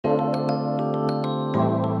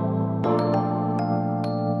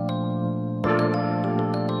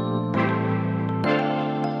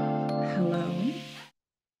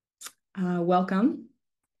welcome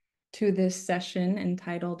to this session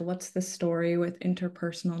entitled What's the Story with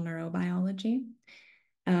Interpersonal Neurobiology?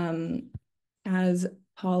 As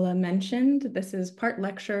Paula mentioned, this is part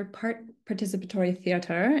lecture, part participatory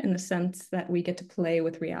theater in the sense that we get to play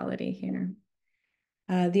with reality here.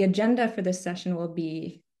 The agenda for this session will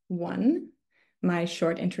be 1, my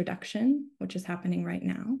short introduction, which is happening right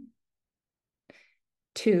now.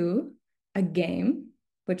 2, a game,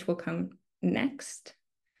 which will come next.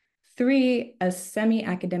 3, a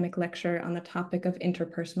semi-academic lecture on the topic of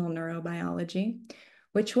interpersonal neurobiology,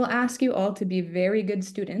 which will ask you all to be very good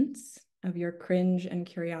students of your cringe and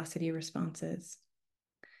curiosity responses.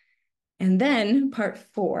 And then part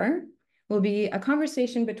 4 will be a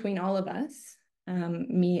conversation between all of us,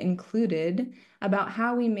 me included, about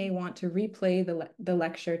how we may want to replay the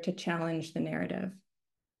lecture to challenge the narrative,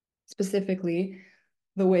 specifically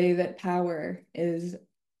the way that power is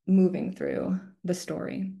moving through the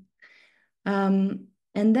story.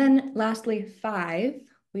 And then lastly, 5,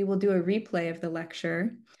 we will do a replay of the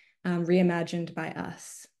lecture, reimagined by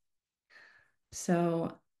us.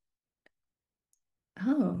 So,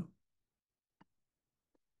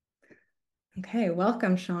 okay,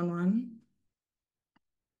 welcome, Seanwan.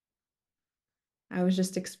 I was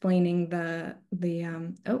just explaining oh,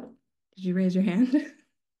 did you raise your hand?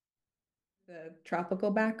 The tropical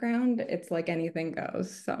background, it's like anything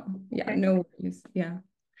goes. So yeah, okay. No worries. Yeah.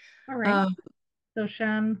 All right. So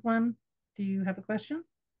Seanwan, do you have a question?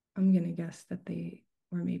 I'm gonna guess that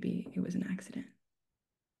or maybe it was an accident.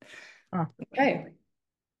 Oh. Okay.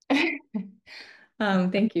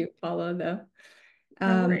 Thank you, Paula, though.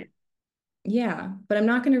 No worries. Yeah, but I'm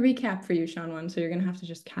not going to recap for you, Seanwan, so you're going to have to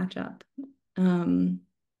just catch up.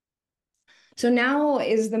 So now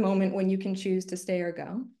is the moment when you can choose to stay or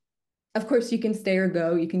go. Of course, you can stay or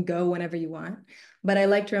go. You can go whenever you want. But I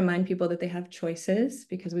like to remind people that they have choices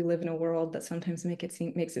because we live in a world that sometimes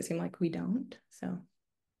makes it seem like we don't. So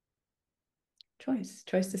choice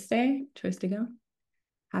to stay, choice to go.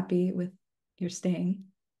 Happy with your staying,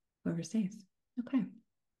 whoever stays. Okay.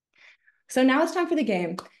 So now it's time for the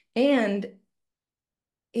game. And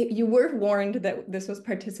you were warned that this was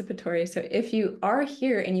participatory. So if you are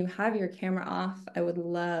here and you have your camera off, I would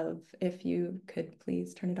love if you could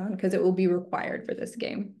please turn it on because it will be required for this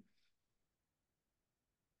game.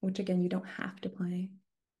 Which again, you don't have to play.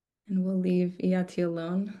 And we'll leave Iati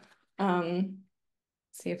alone.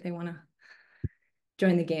 See if they want to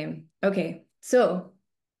join the game. Okay, so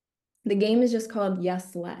the game is just called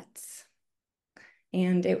Yes, Let's.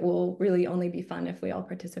 And it will really only be fun if we all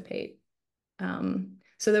participate.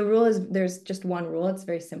 So the rule is, there's just one rule, it's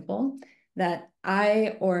very simple, that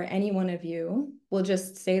I or any one of you will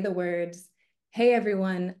just say the words, hey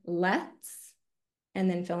everyone, let's, and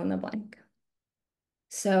then fill in the blank.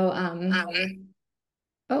 So,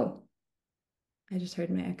 oh, I just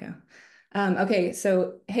heard my echo. Okay,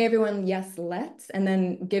 so hey everyone, yes, let's, and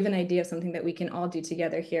then give an idea of something that we can all do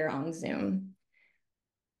together here on Zoom.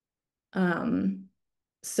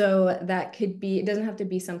 So that could be, it doesn't have to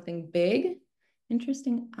be something big.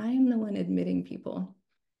 Interesting. I am the one admitting people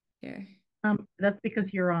here. That's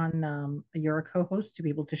because you're you're a co-host to be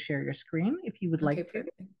able to share your screen if you would like to.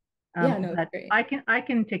 Yeah, no, that's great. I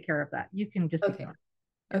can take care of that. You can just ignore.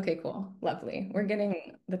 Okay, cool. Lovely. We're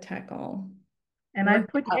getting the tech all. And I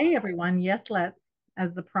put, hey everyone, yes, let's,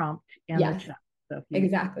 as the prompt in the chat. So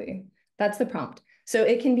exactly. That's the prompt. So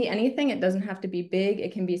it can be anything. It doesn't have to be big.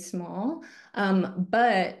 It can be small.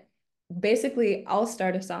 But basically, I'll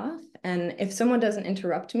start us off. And if someone doesn't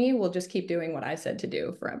interrupt me, we'll just keep doing what I said to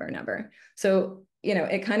do forever and ever. So, you know,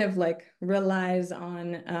 it kind of like relies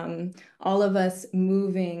on all of us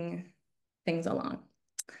moving things along.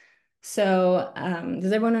 So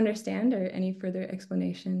does everyone understand or any further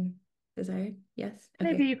explanation desired? Yes?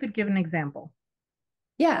 Okay. Maybe you could give an example.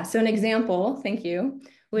 Yeah, so an example, thank you,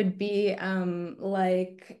 would be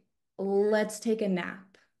like, let's take a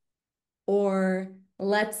nap, or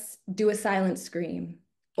let's do a silent scream,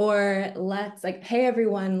 or let's like, hey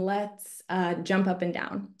everyone, let's jump up and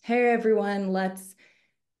down. Hey everyone, let's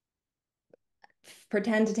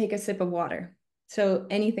pretend to take a sip of water. So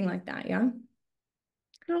anything like that, yeah?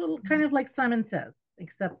 So kind of like Simon Says,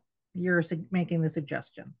 except you're making the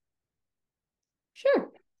suggestion.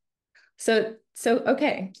 Sure. So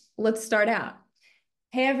okay, let's start out.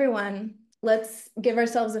 Hey everyone, let's give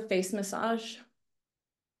ourselves a face massage.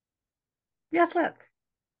 Yes, let's.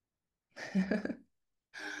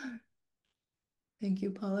 Thank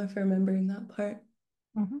you, Paula, for remembering that part.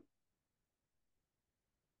 Mm-hmm.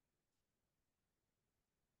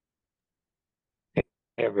 Hey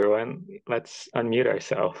everyone, let's unmute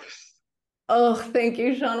ourselves. Oh, thank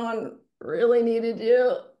you, Sean. Really needed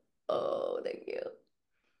you. Oh, thank you.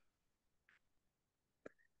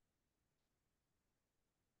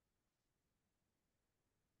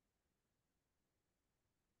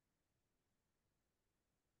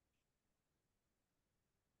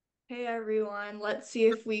 Hey everyone, let's see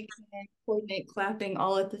if we can coordinate clapping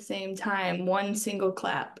all at the same time. One single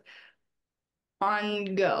clap.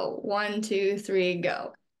 On go. 1, 2, 3,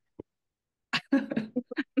 go.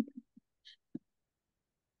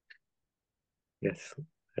 Yes.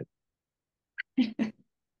 Yeah,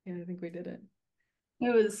 I think we did it.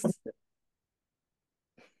 It was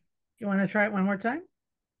You want to try it one more time?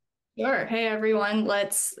 sure. Hey everyone,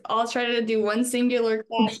 let's all try to do one singular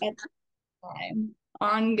clap at a time.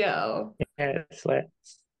 On go. Yes,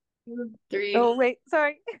 let's. 2, 3. Oh, wait,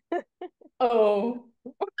 sorry. Oh.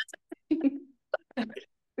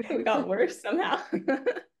 We got worse somehow.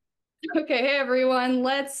 Okay, hey everyone,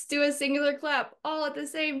 let's do a singular clap all at the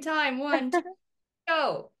same time. 1, 2,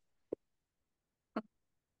 go.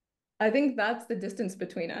 I think that's the distance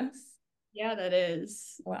between us. Yeah, that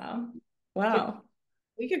is. Wow. Wow.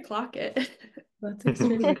 We could clock it. That's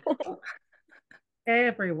extremely cool. Hey,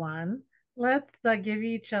 everyone. Let's give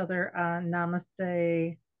each other a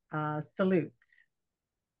namaste salute.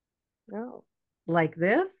 No. Like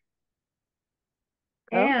this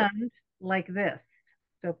Oh. and like this.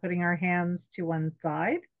 So putting our hands to one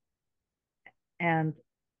side and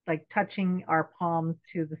like touching our palms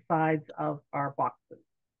to the sides of our boxes,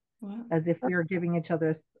 Wow. as if we were giving each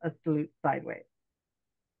other a salute sideways.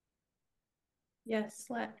 Yes,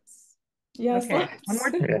 let's. Yes, Okay,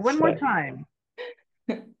 let's. Yes, one more let's. time.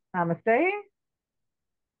 Namaste.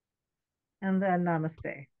 And then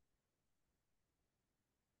namaste.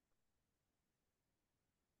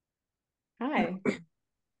 Hi.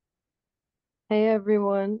 Hey,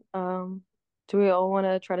 everyone. Do we all want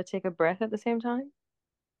to try to take a breath at the same time?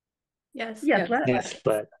 Yes. Yes, let's. Yes,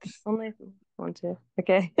 let's. Only 1, 2.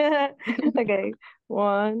 Okay. Okay.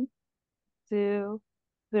 1, 2,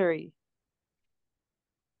 3.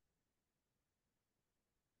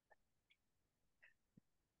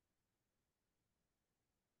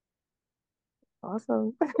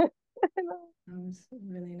 Awesome. That was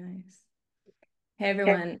really nice. Hey,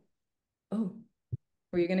 everyone. Oh,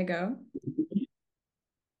 were you gonna go?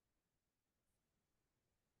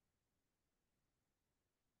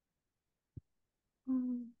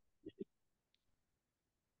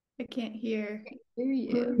 I can't hear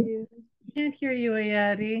you. Can't hear you,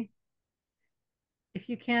 Ayati. If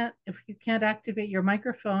you can't activate your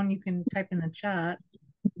microphone, you can type in the chat.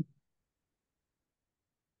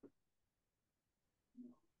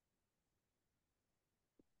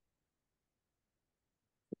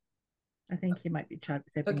 I think he might be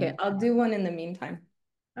typing. Okay, I'll do one in the meantime.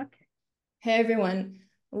 Okay. Hey, everyone.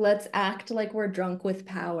 Let's act like we're drunk with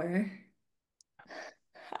power.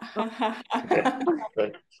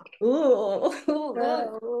 Ooh.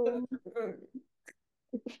 No.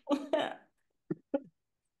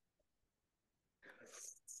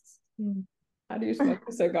 How do you smoke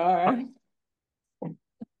a cigar?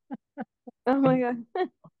 Oh my God.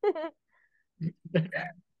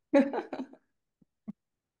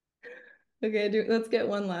 Okay, let's get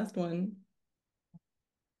one last one.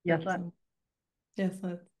 Yes, let's. Yes,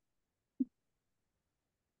 let's.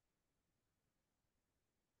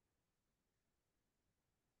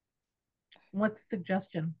 What's the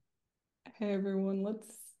suggestion? Hey, everyone,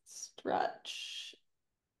 let's stretch.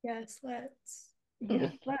 Yes, let's.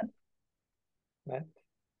 Yes, let's. Let's.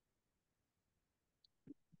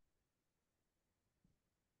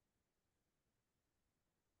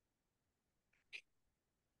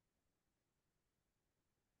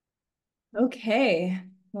 Okay,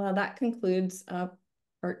 well, that concludes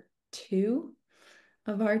part 2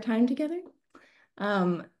 of our time together.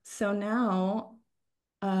 So now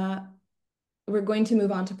we're going to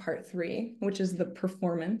move on to part 3, which is the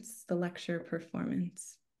performance, the lecture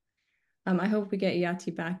performance. I hope we get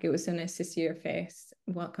Yati back. It was so nice to see your face.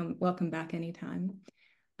 Welcome back anytime.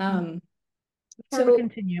 Before we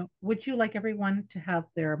continue, would you like everyone to have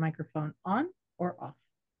their microphone on or off?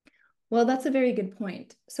 Well, that's a very good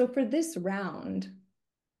point. So for this round,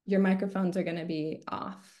 your microphones are going to be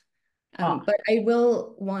off. But I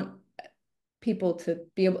will want people to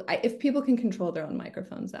be able, if people can control their own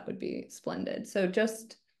microphones, that would be splendid. So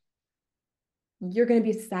just, you're going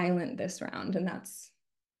to be silent this round, and that's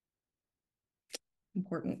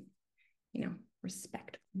important,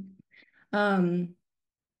 respect.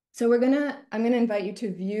 So I'm gonna invite you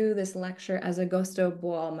to view this lecture as Augusto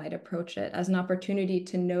Boal might approach it, as an opportunity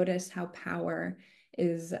to notice how power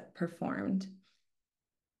is performed.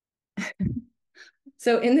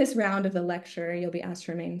 So in this round of the lecture, you'll be asked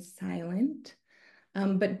to remain silent.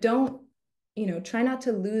 But don't, try not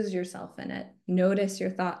to lose yourself in it. Notice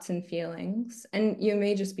your thoughts and feelings. And you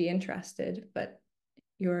may just be interested, but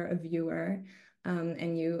you're a viewer,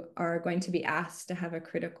 and you are going to be asked to have a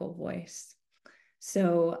critical voice.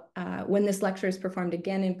 So when this lecture is performed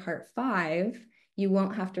again in part 5, you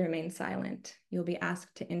won't have to remain silent. You'll be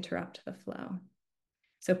asked to interrupt the flow.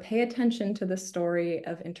 So pay attention to the story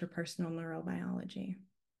of interpersonal neurobiology.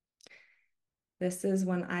 This is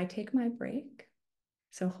when I take my break.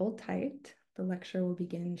 So hold tight. The lecture will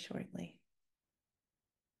begin shortly.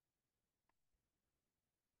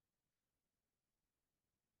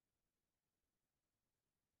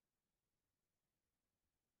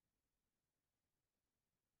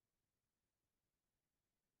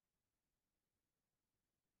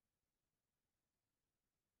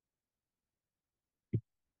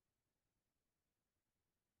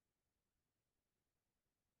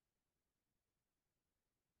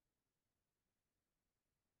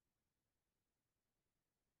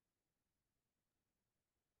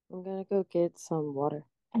 I'm gonna go get some water.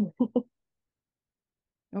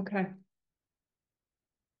 Okay.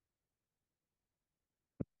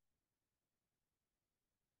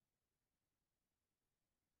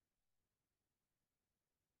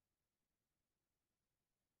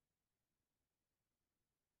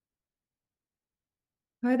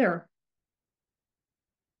 Hi there.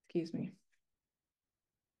 Excuse me.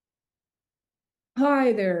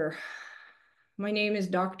 Hi there. My name is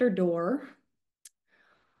Dr. Dorr.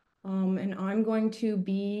 And I'm going to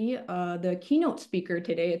be the keynote speaker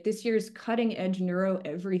today at this year's Cutting Edge Neuro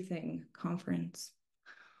Everything conference.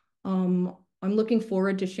 I'm looking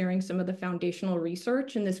forward to sharing some of the foundational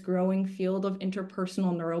research in this growing field of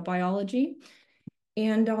interpersonal neurobiology.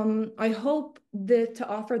 And I hope that to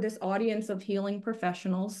offer this audience of healing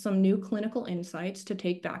professionals some new clinical insights to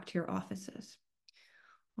take back to your offices.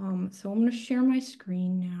 So I'm going to share my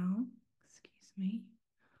screen now. Excuse me.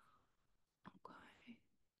 Okay.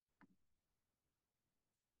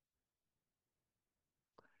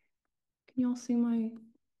 Can you all see my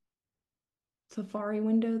Safari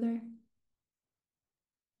window there?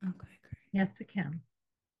 Okay, great. Yes, we can.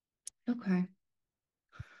 Okay.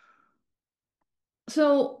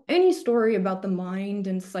 So any story about the mind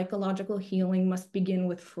and psychological healing must begin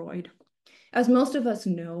with Freud. As most of us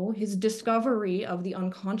know, his discovery of the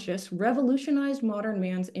unconscious revolutionized modern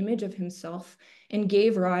man's image of himself and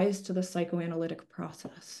gave rise to the psychoanalytic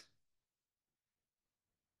process.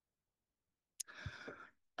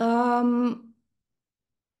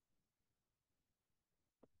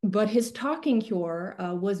 But his talking cure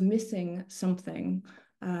was missing something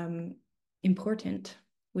important,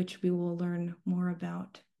 which we will learn more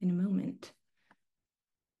about in a moment.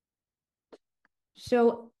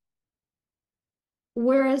 So,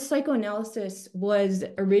 whereas psychoanalysis was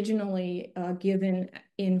originally given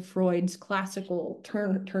in Freud's classical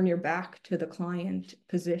turn your back to the client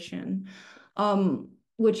position,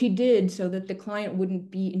 which he did so that the client wouldn't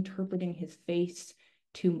be interpreting his face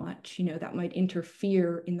too much, that might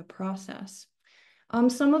interfere in the process.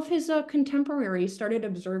 Some of his contemporaries started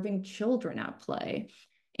observing children at play.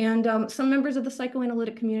 And some members of the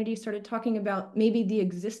psychoanalytic community started talking about maybe the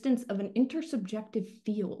existence of an intersubjective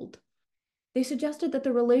field. They suggested that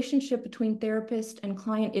the relationship between therapist and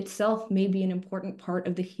client itself may be an important part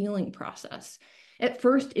of the healing process. At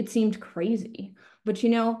first, it seemed crazy, but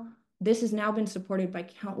this has now been supported by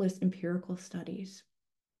countless empirical studies.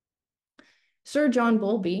 Sir John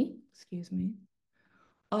Bowlby, excuse me,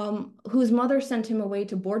 whose mother sent him away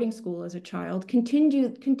to boarding school as a child,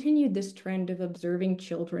 continued this trend of observing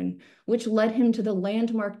children, which led him to the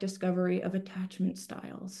landmark discovery of attachment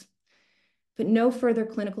styles. But no further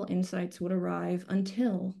clinical insights would arrive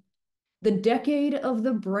until the decade of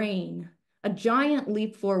the brain, a giant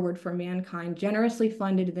leap forward for mankind, generously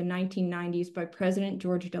funded in the 1990s by President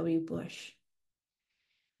George W. Bush.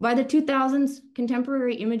 By the 2000s,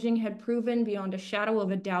 contemporary imaging had proven beyond a shadow of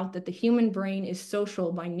a doubt that the human brain is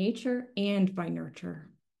social by nature and by nurture.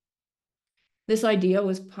 This idea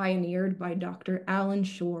was pioneered by Dr. Alan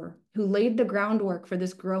Shore, who laid the groundwork for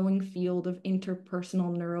this growing field of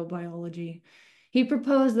interpersonal neurobiology. He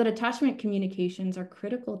proposed that attachment communications are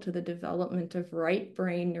critical to the development of right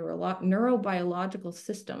brain neurobiological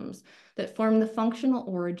systems that form the functional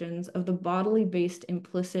origins of the bodily-based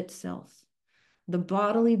implicit self. The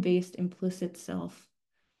bodily-based implicit self.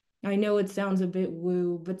 I know it sounds a bit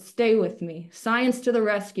woo, but stay with me. Science to the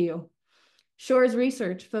rescue. Shore's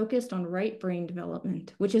research focused on right brain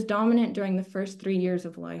development, which is dominant during the first 3 years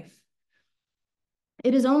of life.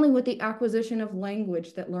 It is only with the acquisition of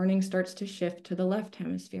language that learning starts to shift to the left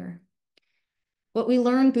hemisphere. What we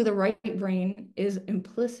learn through the right brain is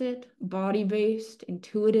implicit, body-based,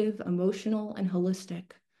 intuitive, emotional, and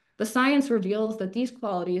holistic. The science reveals that these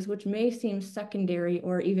qualities, which may seem secondary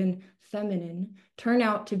or even feminine, turn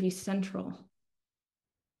out to be central.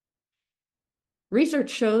 Research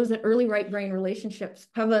shows that early right brain relationships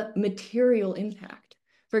have a material impact.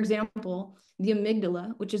 For example, the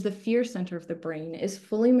amygdala, which is the fear center of the brain, is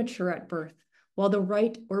fully mature at birth, while the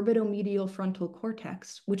right orbitomedial frontal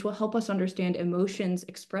cortex, which will help us understand emotions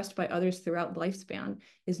expressed by others throughout lifespan,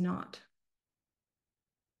 is not.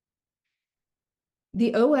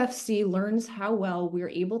 The OFC learns how well we're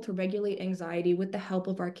able to regulate anxiety with the help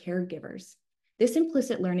of our caregivers. This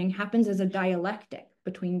implicit learning happens as a dialectic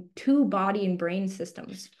between two body and brain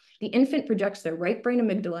systems. The infant projects their right brain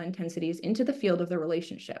amygdala intensities into the field of the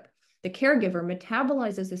relationship. The caregiver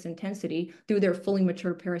metabolizes this intensity through their fully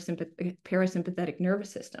mature parasympathetic nervous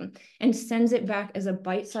system and sends it back as a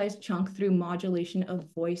bite-sized chunk through modulation of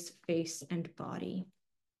voice, face, and body.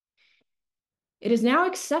 It is now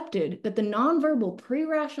accepted that the nonverbal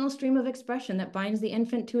pre-rational stream of expression that binds the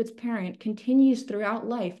infant to its parent continues throughout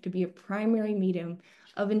life to be a primary medium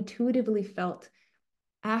of intuitively felt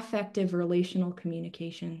affective relational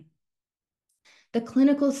communication. The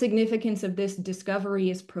clinical significance of this discovery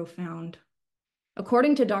is profound.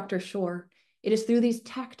 According to Dr. Shore, it is through these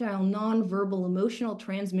tactile, nonverbal emotional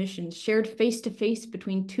transmissions shared face-to-face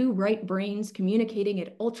between two right brains communicating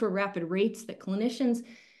at ultra-rapid rates that clinicians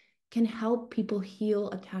can help people heal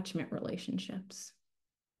attachment relationships.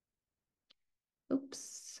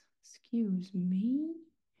 Oops, excuse me.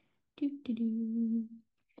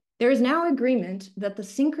 There is now agreement that the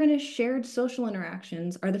synchronous shared social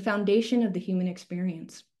interactions are the foundation of the human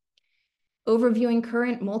experience. Overviewing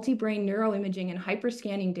current multi-brain neuroimaging and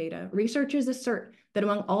hyperscanning data, researchers assert that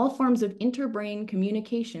among all forms of interbrain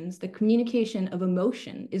communications, the communication of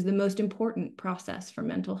emotion is the most important process for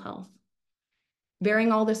mental health.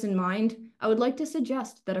 Bearing all this in mind, I would like to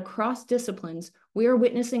suggest that across disciplines, we are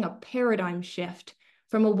witnessing a paradigm shift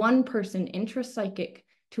from a one-person intrapsychic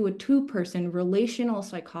to a two-person relational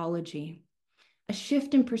psychology, a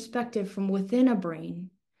shift in perspective from within a brain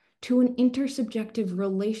to an intersubjective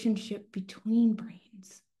relationship between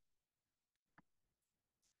brains.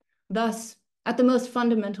 Thus, at the most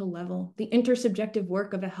fundamental level, the intersubjective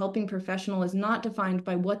work of a helping professional is not defined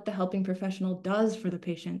by what the helping professional does for the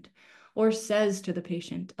patient or says to the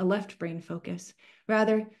patient, a left brain focus.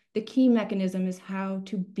 Rather, the key mechanism is how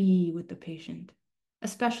to be with the patient,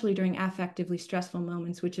 especially during affectively stressful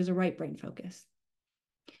moments, which is a right brain focus.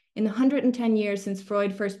 In the 110 years since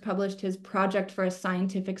Freud first published his Project for a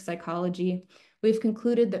Scientific Psychology, we've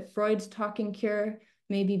concluded that Freud's talking cure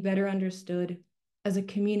may be better understood as a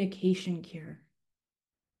communication cure.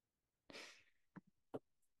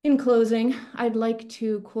 In closing, I'd like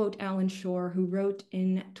to quote Alan Shore, who wrote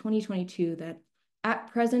in 2022 that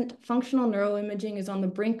at present, functional neuroimaging is on the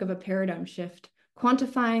brink of a paradigm shift,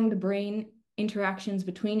 quantifying the brain interactions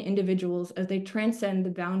between individuals as they transcend the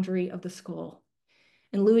boundary of the skull.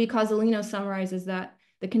 And Louis Cozolino summarizes that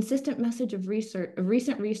the consistent message of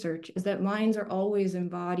recent research is that minds are always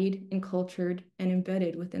embodied, encultured, and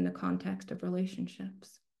embedded within the context of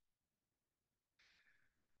relationships.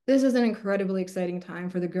 This is an incredibly exciting time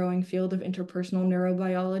for the growing field of interpersonal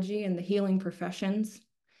neurobiology and the healing professions.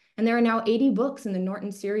 And there are now 80 books in the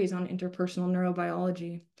Norton series on interpersonal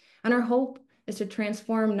neurobiology. And our hope is to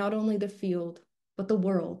transform not only the field, but the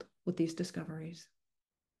world with these discoveries.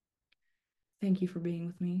 Thank you for being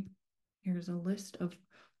with me. Here's a list of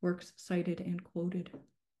works cited and quoted.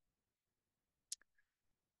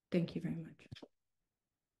 Thank you very much.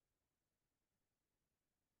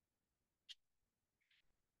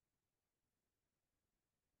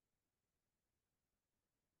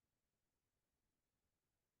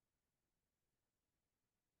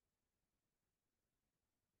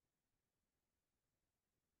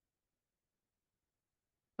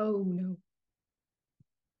 Oh, no.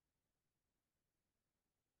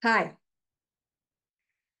 Hi.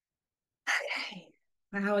 Okay.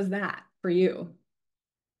 How is that for you?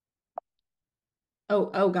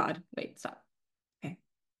 Oh God. Wait, stop. Okay.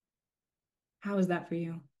 How is that for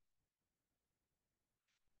you?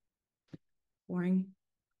 Boring?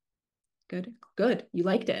 Good? Good. You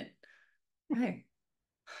liked it. Okay.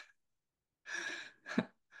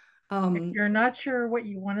 If you're not sure what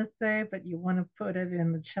you want to say, but you want to put it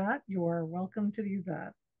in the chat, you are welcome to do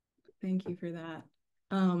that. Thank you for that.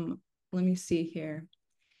 Let me see here.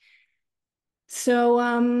 So,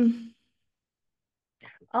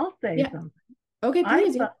 I'll say something. Okay,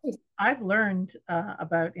 please. I've learned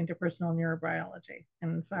about interpersonal neurobiology.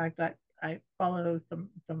 And in fact, I follow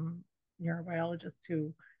some neurobiologists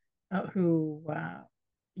who who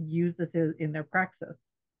use this in their praxis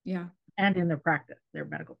Yeah. and in their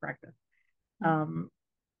medical practice. Mhm.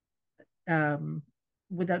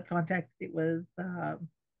 Without context, it was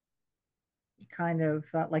kind of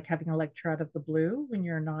like having a lecture out of the blue when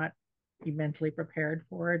you're not mentally prepared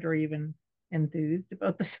for it or even enthused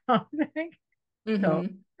about the topic. So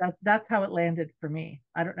that's how it landed for me.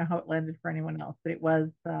 I don't know how it landed for anyone else, but it was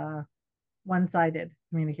one-sided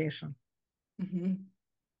communication.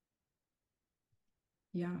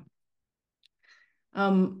 Yeah.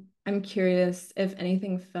 I'm curious if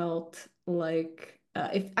anything felt like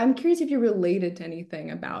I'm curious if you related to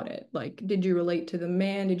anything about it. Like, did you relate to the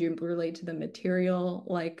man? Did you relate to the material?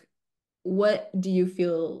 Like, what do you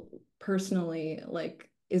feel personally like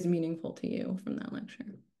is meaningful to you from that lecture?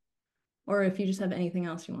 Or if you just have anything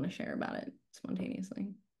else you want to share about it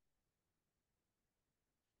spontaneously.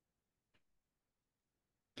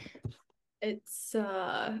 It's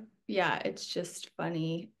yeah, it's just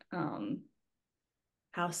funny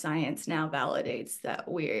how science now validates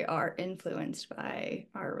that we are influenced by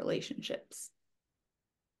our relationships.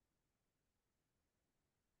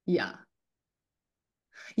 Yeah.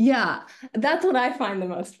 Yeah, that's what I find the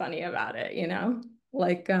most funny about it, you know?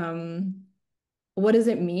 Like, what does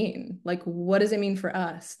it mean? Like, what does it mean for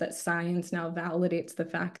us that science now validates the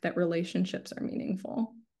fact that relationships are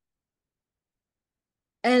meaningful?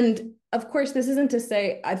 And of course, this isn't to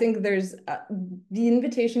say, I think there's the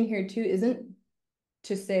invitation here too isn't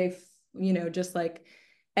to say, you know, just like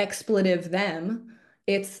expletive them.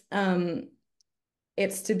 It's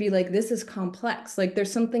to be like, this is complex. Like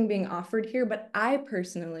there's something being offered here, but I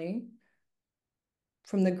personally,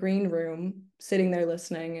 from the green room, sitting there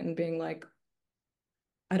listening and being like,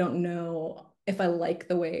 I don't know if I like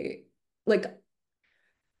the way, like,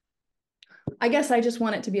 I guess I just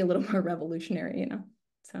want it to be a little more revolutionary, you know?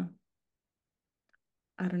 So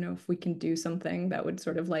I don't know if we can do something that would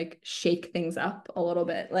sort of like shake things up a little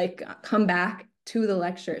bit, like come back to the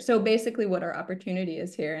lecture. So basically what our opportunity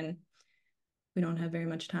is here, and we don't have very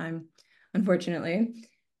much time, unfortunately.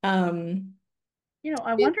 I wonder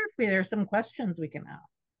if there's some questions we can ask.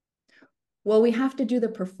 Well, we have to do the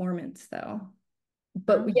performance though.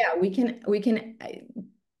 But yeah, we can,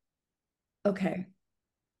 okay.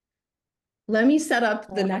 Let me set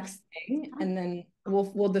up the next thing and then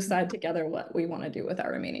we'll decide together what we want to do with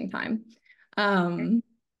our remaining time.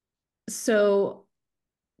 So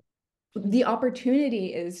the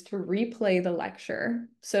opportunity is to replay the lecture.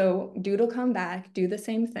 So Dude will come back, do the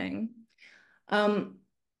same thing.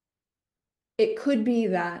 It could be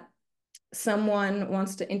that someone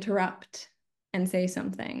wants to interrupt and say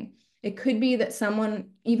something. It could be that someone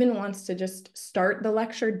even wants to just start the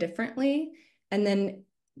lecture differently. And then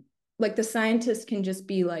like the scientist can just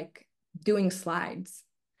be like doing slides.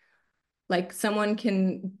 Like someone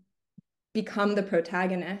can become the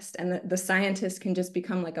protagonist and the scientist can just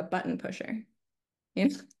become like a button pusher. You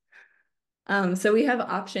know? So we have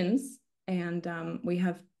options and we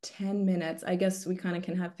have 10 minutes. I guess we kind of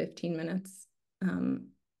can have 15 minutes.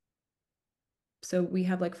 So we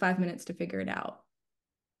have like 5 minutes to figure it out,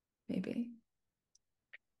 maybe.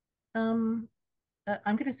 I'm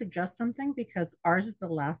going to suggest something because ours is the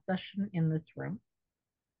last session in this room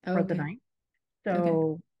for the night.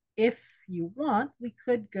 So if you want, we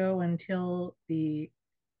could go until the,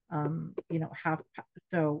 half.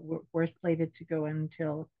 So we're slated to go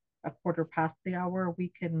until a quarter past the hour.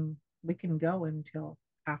 We can go until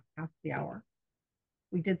half past the hour.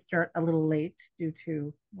 We did start a little late due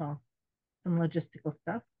to, well, some logistical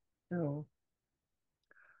stuff. So.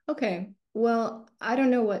 Okay. Well, I don't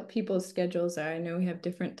know what people's schedules are. I know we have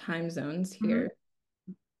different time zones here.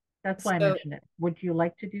 That's why I mentioned it. Would you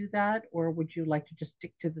like to do that, or would you like to just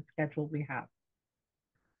stick to the schedule we have?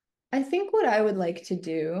 I think what I would like to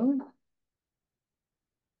do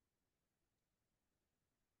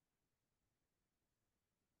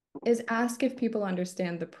is ask if people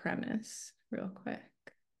understand the premise real quick.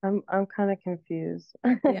 I'm kind of confused.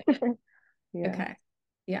 Yeah. Yeah. Okay.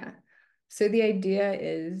 Yeah. So the idea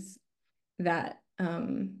is that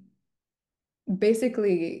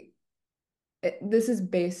basically this is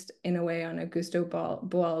based in a way on Augusto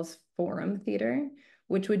Boal's forum theater,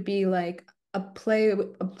 which would be like a play,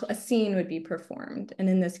 a scene would be performed. And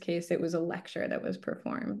in this case, it was a lecture that was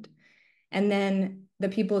performed. And then the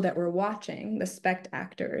people that were watching, the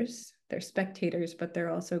spec-actors, they're spectators, but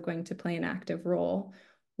they're also going to play an active role,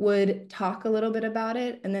 would talk a little bit about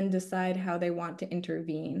it and then decide how they want to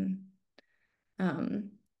intervene.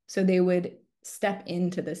 So they would step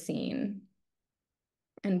into the scene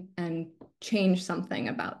and change something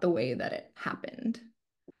about the way that it happened.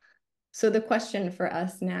 So the question for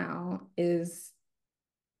us now is,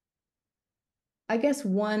 I guess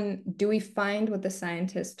one, do we find what the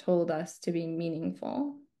scientists told us to be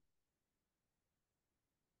meaningful?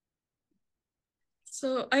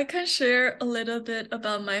 So I can share a little bit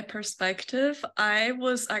about my perspective. I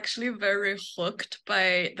was actually very hooked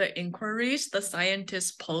by the inquiries the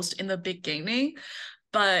scientists posed in the beginning,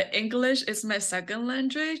 but English is my second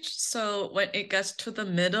language. So when it gets to the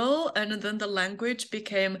middle and then the language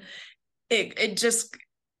became, it just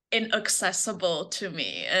inaccessible to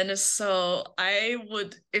me. And so I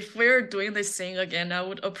would, if we're doing this thing again, I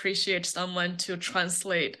would appreciate someone to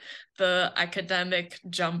translate the academic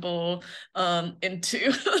jumble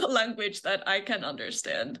into language that I can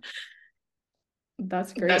understand.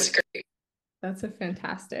 That's great. That's great. That's a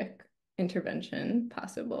fantastic intervention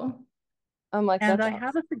possible. And I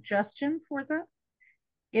have a suggestion for that.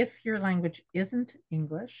 If your language isn't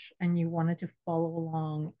English and you wanted to follow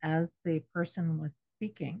along as the person was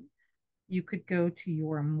speaking, you could go to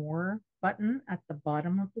your More button at the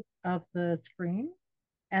bottom of the screen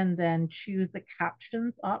and then choose the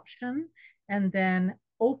captions option and then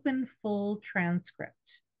open full transcript.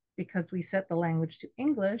 Because we set the language to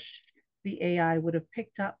English, the AI would have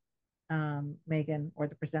picked up Megan or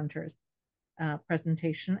the presenter's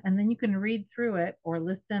presentation, and then you can read through it or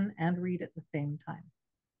listen and read at the same time.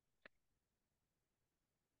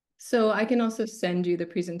 So I can also send you the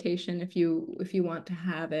presentation if you want to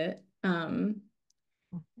have it.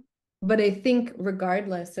 But I think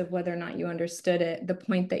regardless of whether or not you understood it, the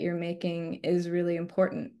point that you're making is really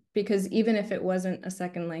important, because even if it wasn't a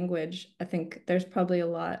second language, I think there's probably a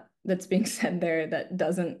lot that's being said there that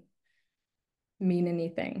doesn't mean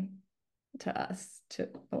anything to us, to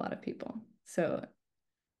a lot of people. So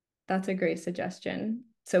that's a great suggestion.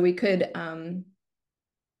 So we could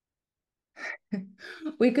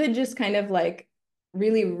we could just kind of like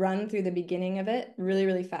really run through the beginning of it really,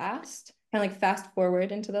 really fast, kind of like fast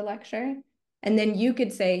forward into the lecture. And then you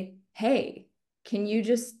could say, hey, can you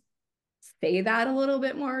just say that a little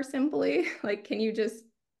bit more simply? Like, can you just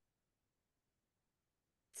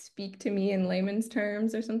speak to me in layman's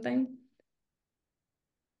terms or something?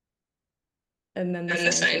 And then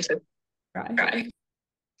the scientist try.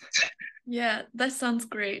 Yeah, that sounds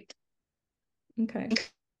great. Okay.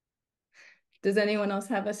 Does anyone else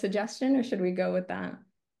have a suggestion, or should we go with that?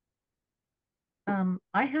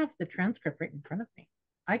 I have the transcript right in front of me.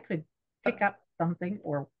 I could pick up something,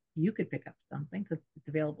 or you could pick up something because it's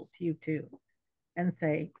available to you too, and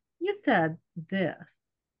say, you said this.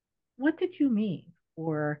 What did you mean?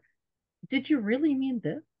 Or did you really mean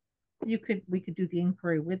this? We could do the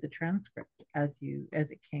inquiry with the transcript as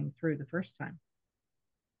it came through the first time.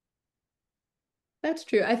 That's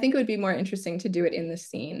true. I think it would be more interesting to do it in the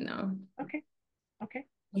scene though. Okay.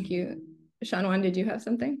 Thank you. Shanwan, did you have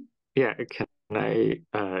something? Yeah, can I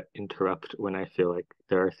interrupt when I feel like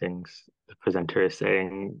there are things the presenter is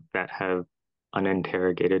saying that have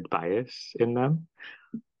uninterrogated bias in them?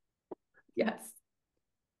 Yes.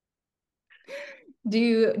 Do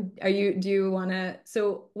you want to,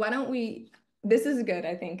 so why don't we, this is good,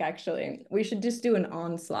 I think, actually. We should just do an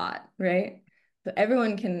onslaught, right? So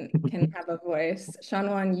everyone can have a voice.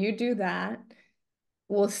 Shanwan, you do that.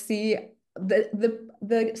 We'll see.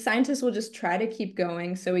 The scientists will just try to keep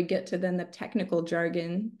going, so we get to then the technical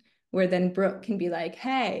jargon, where then Brooke can be like,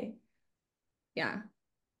 hey, yeah.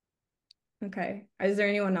 Okay. Is there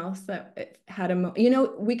anyone else that had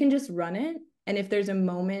we can just run it, and if there's a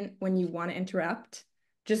moment when you want to interrupt,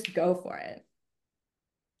 just go for it.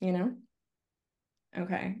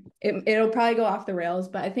 Okay. It'll probably go off the rails,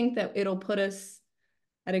 but I think that it'll put us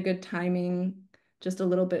at a good timing, just a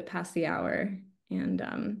little bit past the hour.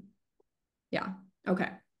 And yeah. Okay.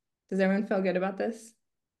 Does everyone feel good about this?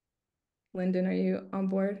 Lyndon, are you on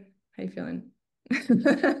board? How you feeling?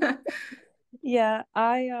 Yeah,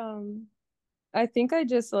 I think I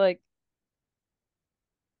just like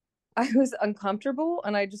I was uncomfortable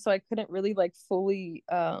and I couldn't really like fully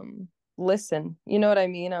listen. You know what I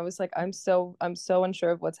mean? I was like, I'm so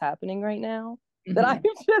unsure of what's happening right now that I'm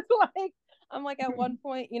just like, I'm like at one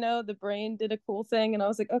point, the brain did a cool thing and I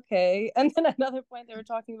was like, okay. And then another point they were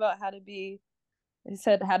talking about they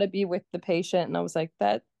said how to be with the patient. And I was like,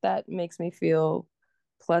 that makes me feel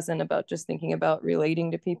pleasant about just thinking about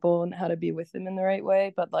relating to people and how to be with them in the right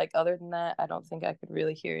way. But like, other than that, I don't think I could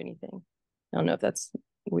really hear anything. I don't know if that's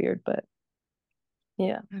weird, but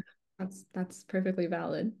yeah. That's perfectly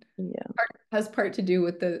valid. Yeah. Has part to do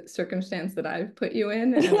with the circumstance that I've put you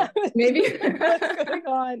in. And yeah, maybe what's going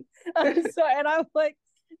on? And I'm like,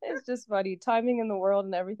 it's just funny. Timing in the world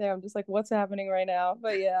and everything. I'm just like, what's happening right now?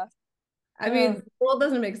 But yeah. I mean, the world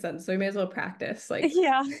doesn't make sense, so we may as well practice. Like,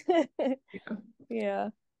 yeah. Yeah.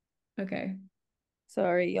 Okay.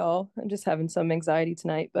 Sorry, y'all. I'm just having some anxiety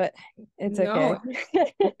tonight, but it's No,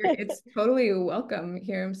 okay. it's totally welcome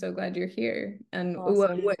here. I'm so glad you're here. And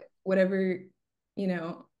Awesome. whatever, you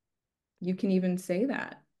know, you can even say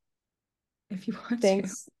that if you want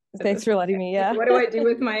Thanks. to. Thanks for letting me. Yeah. What do I do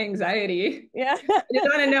with my anxiety? Yeah. I just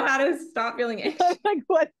want to know how to stop feeling anxious. Like,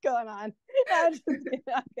 what's going on?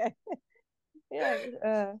 Okay.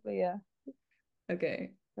 Yeah. But yeah.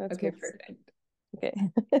 Okay. That's Okay, good. perfect. Okay.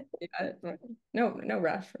 Yeah, no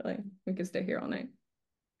rush, really. We could stay here all night.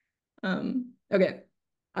 Okay.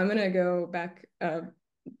 I'm gonna go back. I'm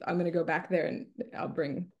gonna go back there and I'll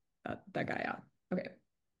bring that guy out. Okay.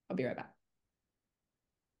 I'll be right back.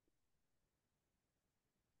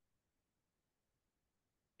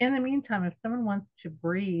 In the meantime, if someone wants to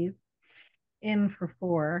breathe in for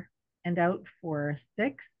 4 and out for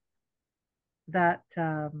 6, that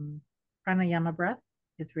pranayama breath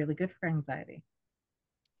is really good for anxiety.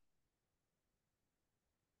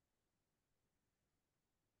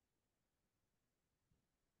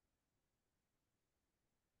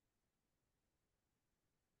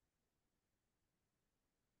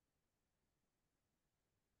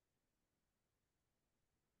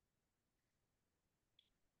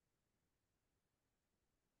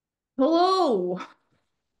 Hello.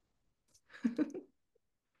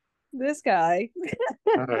 This guy.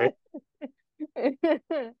 Hi.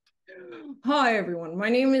 Hi, everyone. My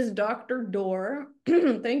name is Dr. Dorr.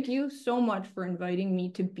 Thank you so much for inviting me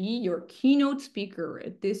to be your keynote speaker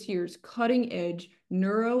at this year's Cutting Edge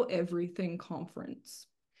Neuro Everything Conference.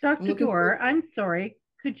 Dr. Dorr, I'm sorry.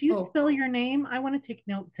 Could you spell your name? I want to take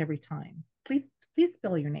notes every time. Please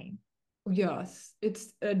spell your name. Yes,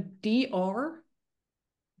 it's a DR.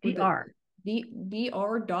 DR.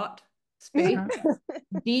 DR dot space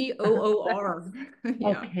DOOR.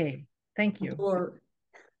 Yeah. Okay. Thank you. Or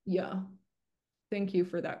yeah. Thank you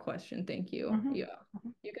for that question. Thank you. Yeah.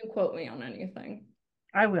 You can quote me on anything.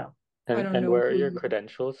 I will. And where are your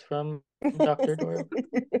credentials from, Dr. Doyle?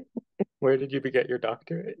 Where did you get your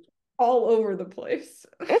doctorate? All over the place.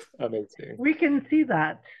 Amazing. We can see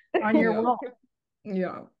that on your wall.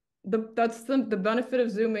 Yeah. That's the benefit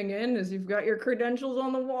of zooming in is you've got your credentials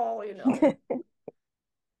on the wall, you know.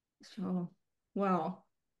 So, wow.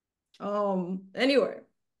 Anyway,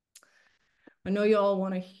 I know you all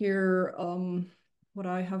want to hear what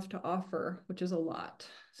I have to offer, which is a lot.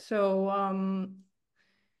 So,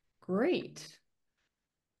 great.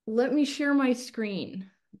 Let me share my screen.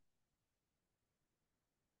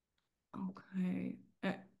 Okay.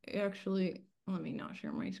 Actually, let me not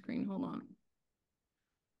share my screen. Hold on.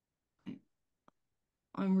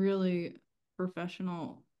 I'm really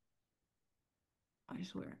professional. I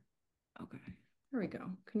swear. Okay. There we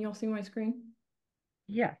go. Can you all see my screen?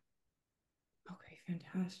 Yes. Okay,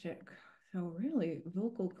 fantastic. So really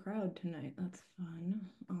vocal crowd tonight. That's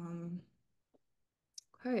fun.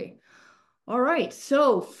 Okay. All right.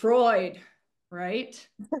 So Freud, right?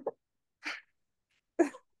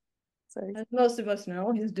 Sorry. As most of us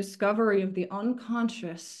know, his discovery of the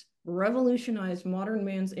unconscious revolutionized modern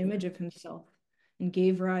man's image of himself and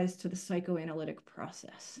gave rise to the psychoanalytic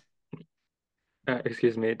process.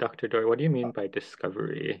 Excuse me, Dr. Doyle, what do you mean by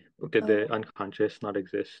discovery? Did the unconscious not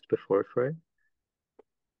exist before Freud?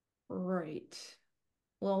 Right.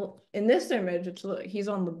 Well, in this image, he's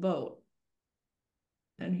on the boat.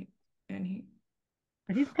 And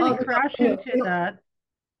he's going to crash into that.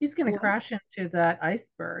 He's going to crash into that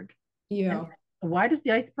iceberg. Yeah. And why does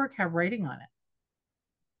the iceberg have writing on it?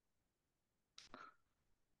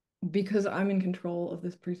 Because I'm in control of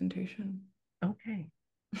this presentation. Okay.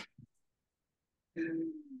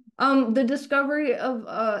 The discovery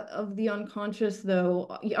of the unconscious,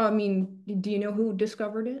 though, I mean, do you know who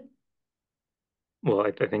discovered it? Well,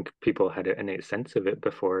 I think people had an innate sense of it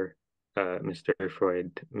before Mr.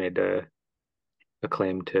 Freud made a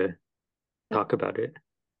claim to talk about it.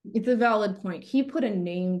 It's a valid point. He put a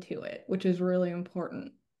name to it, which is really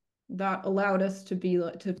important. That allowed us to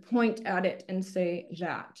point at it and say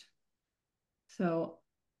that. So.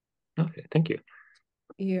 Okay, thank you.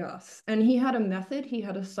 Yes, and he had a method. He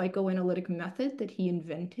had a psychoanalytic method that he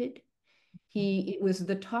invented. It was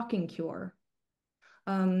the talking cure.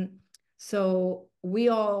 So we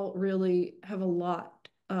all really have a lot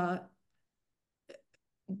that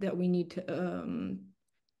we need to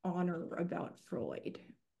honor about Freud.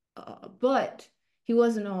 But he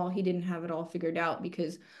wasn't all, he didn't have it all figured out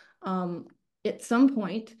because at some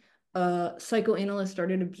point, psychoanalysts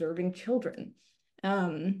started observing children.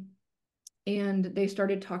 And they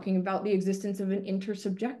started talking about the existence of an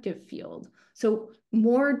intersubjective field. So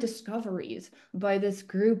more discoveries by this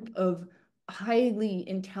group of highly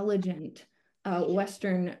intelligent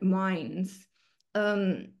Western minds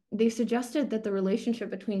they suggested that the relationship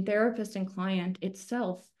between therapist and client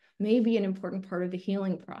itself may be an important part of the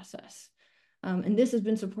healing process. And this has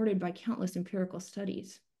been supported by countless empirical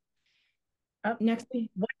studies. Next,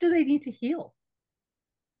 what do they need to heal?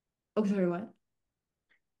 Oh, sorry, what?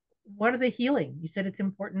 What are they healing? You said it's an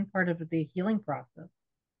important part of the healing process.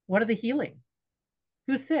 What are they healing?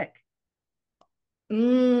 Who's sick?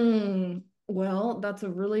 Well, that's a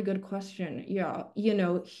really good question. Yeah,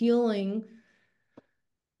 healing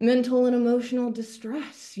mental and emotional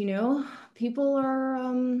distress, people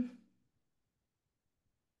are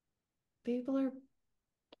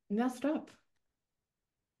messed up.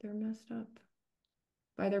 They're messed up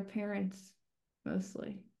by their parents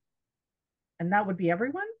mostly. And that would be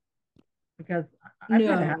everyone? Because I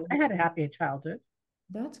had a happy childhood.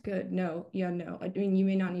 That's good. No, I mean, you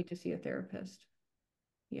may not need to see a therapist.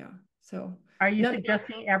 Yeah. So are you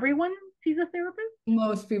suggesting everyone sees a therapist?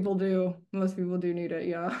 Most people do. Most people do need it.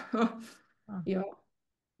 Yeah. Yeah.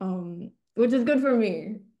 Which is good for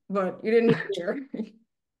me, but you didn't need to hear.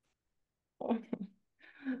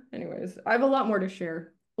 Anyways, I have a lot more to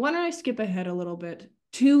share. Why don't I skip ahead a little bit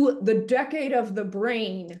to the decade of the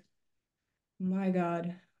brain? My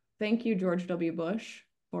God. Thank you, George W. Bush,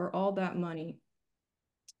 for all that money.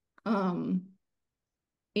 And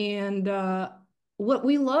what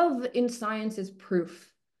we love in science is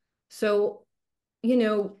proof. So,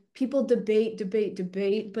 people debate,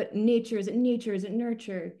 but nature, is it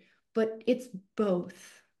nurture? But it's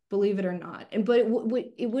both, believe it or not. But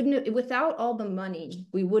it wouldn't, without all the money,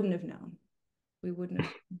 we wouldn't have known. We wouldn't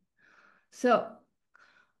have. So,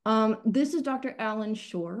 this is Dr. Alan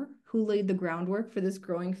Shore, who laid the groundwork for this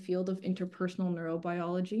growing field of interpersonal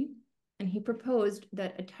neurobiology. And he proposed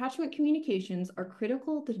that attachment communications are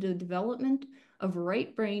critical to the development of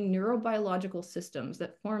right brain neurobiological systems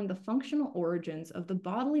that form the functional origins of the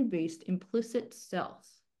bodily-based implicit self.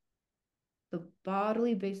 The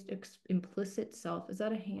bodily-based implicit self. Is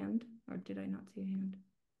that a hand? Or did I not see a hand?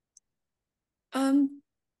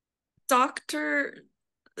 Dr.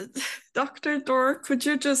 Dorr, could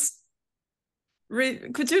you just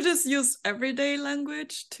use everyday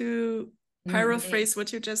language to paraphrase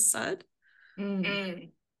what you just said?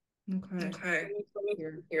 Okay.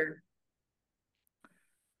 Here.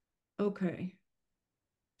 Okay.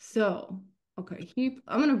 So, I'm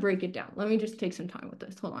going to break it down. Let me just take some time with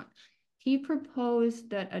this. Hold on. He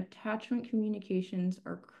proposed that attachment communications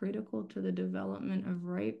are critical to the development of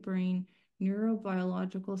right brain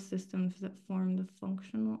neurobiological systems that form the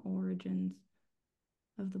functional origins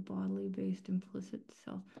of the bodily-based implicit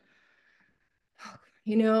self.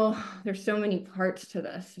 There's so many parts to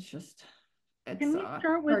this. Can we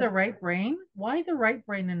start with the right brain? Why the right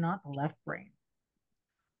brain and not the left brain?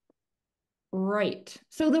 Right.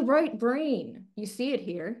 So the right brain, you see it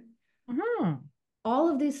here. All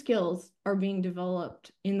of these skills are being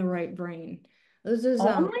developed in the right brain. This is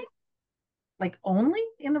only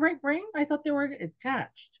in the right brain? I thought they were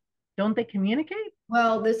attached. Don't they communicate?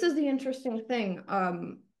 Well, this is the interesting thing,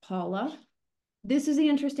 Paula. This is the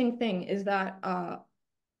interesting thing is that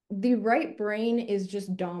the right brain is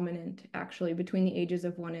just dominant actually between the ages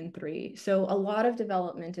of 1 and 3. So a lot of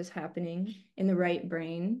development is happening in the right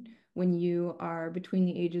brain when you are between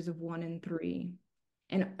the ages of 1 and 3.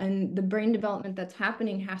 And the brain development that's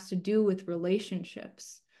happening has to do with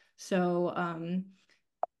relationships. So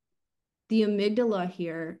the amygdala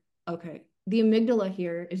here, the amygdala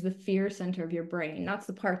here is the fear center of your brain. That's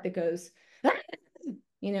the part that goes,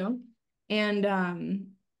 and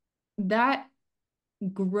that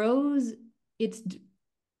grows its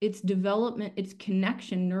development, its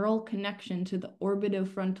neural connection to the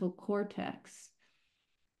orbitofrontal cortex,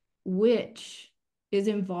 which is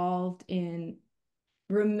involved in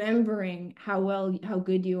remembering how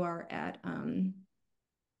good you are at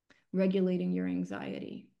regulating your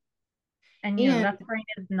anxiety. And your left brain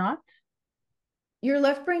is not? Your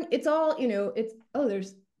left brain, it's all,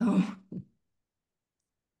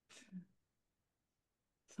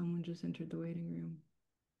 someone just entered the waiting room.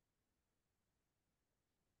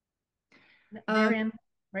 They're in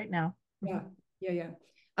right now. Yeah.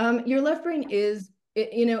 Your left brain is,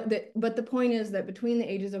 but the point is that between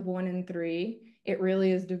the ages of 1 and 3, it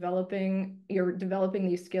really is you're developing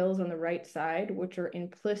these skills on the right side, which are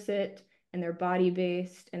implicit and they're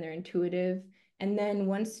body-based and they're intuitive. And then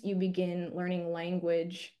once you begin learning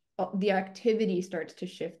language, the activity starts to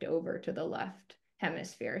shift over to the left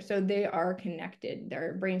hemisphere. So they are connected.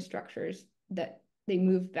 They're brain structures that they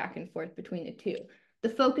move back and forth between the two. The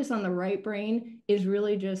focus on the right brain is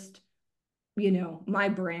really just, my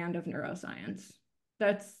brand of neuroscience.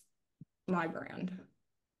 That's my brand.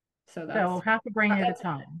 So half a brain at a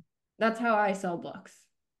time. That's how I sell books.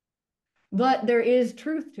 But there is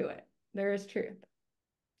truth to it. There is truth.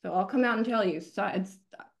 So I'll come out and tell you, it's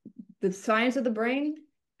the science of the brain,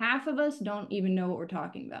 half of us don't even know what we're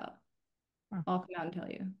talking about. I'll come out and tell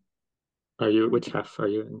you. Which half are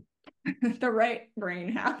you in? The right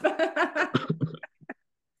brain half.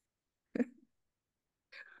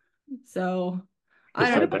 So I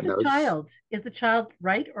don't know. What about the child? Is the child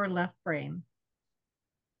right or left brain?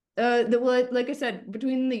 Well, like I said,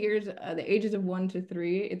 between the ages of 1 to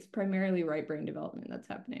 3, it's primarily right brain development that's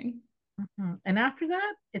happening. And after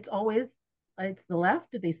that, it's always it's the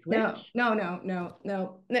left. Do they switch?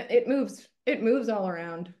 No. It moves all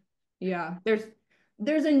around. Yeah,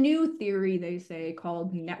 there's a new theory they say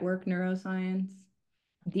called network neuroscience,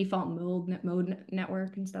 default mode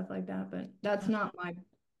network and stuff like that. But that's not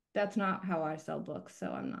how I sell books.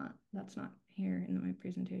 So that's not here in my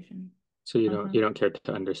presentation. So you don't care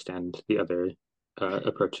to understand the other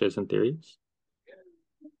approaches and theories?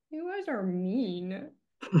 You guys are mean.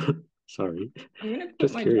 Sorry. I'm gonna quit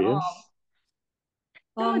just my curious. job.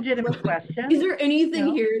 Legitimate question. Is there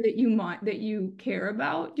anything here that you care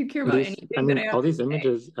about? Do you care about anything? I mean, all these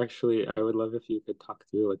images, actually, I would love if you could talk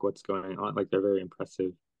through like what's going on. Like they're very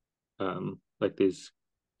impressive. Like these,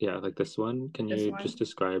 like this one. Can you just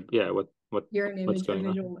describe, what you're an what's going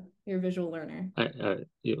on? You're a visual learner.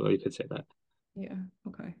 You could say that. Yeah.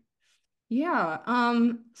 Okay. Yeah.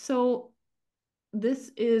 So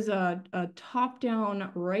this is a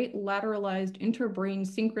top-down right lateralized interbrain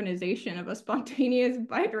synchronization of a spontaneous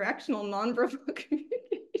bidirectional nonverbal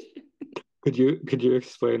communication. Could you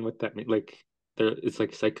explain what that means? Like it's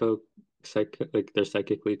like like they're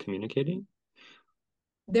psychically communicating?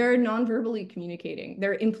 They're non-verbally communicating.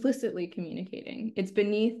 They're implicitly communicating. It's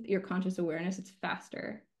beneath your conscious awareness. It's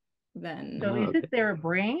faster than. So is it their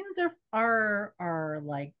brains are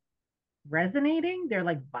like resonating? They're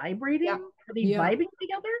like vibrating? Yeah. Are they vibing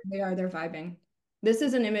together? They are. They're vibing. This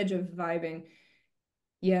is an image of vibing.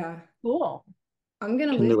 Yeah. Cool. I'm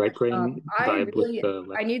gonna Can the right brain vibe with the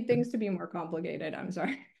left? I need things to be more complicated. I'm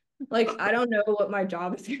sorry. Like, I don't know what my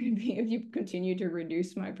job is going to be if you continue to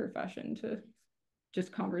reduce my profession to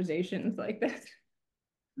just conversations like this.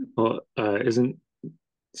 Well, isn't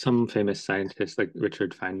some famous scientist like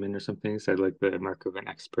Richard Feynman or something said like the mark of an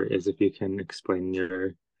expert is if you can explain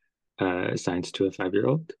your science to a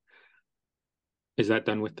 5-year-old? Is that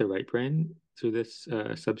done with the right brain through this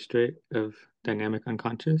substrate of dynamic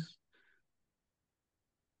unconscious?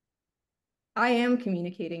 I am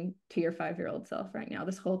communicating to your 5-year-old self right now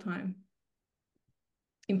this whole time,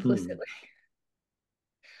 implicitly.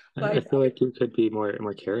 I feel like you could be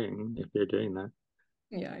more caring if you're doing that.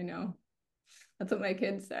 Yeah, I know. That's what my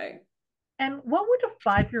kids say. And what would a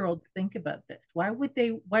 5-year-old think about this? Why would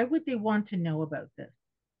they want to know about this?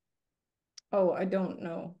 Oh, I don't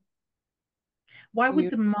know. Why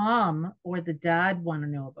would the mom or the dad want to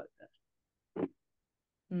know about this?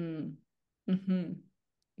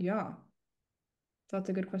 Yeah. So that's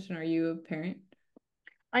a good question. Are you a parent?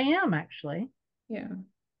 I am, actually. Yeah.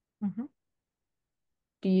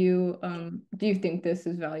 Do you think this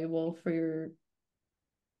is valuable for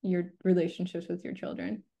your relationships with your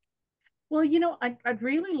children? Well, I'd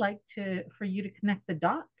really like for you to connect the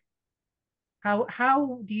dots.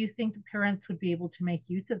 How do you think the parents would be able to make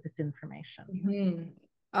use of this information?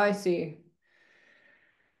 I see.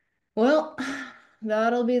 Well,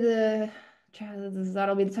 that'll be the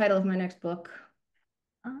title of my next book.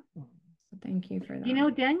 Oh. So thank you for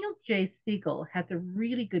that. Daniel J. Siegel has a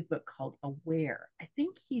really good book called Aware. I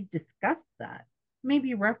think he discussed that.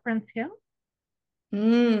 Maybe reference him?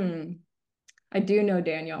 I do know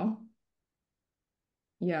Daniel.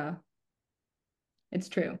 Yeah, it's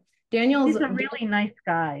true. He's a really nice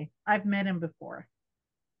guy. I've met him before.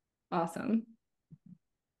 Awesome.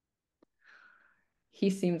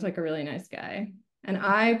 He seems like a really nice guy. And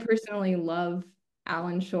I personally love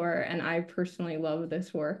Alan Shore, and I personally love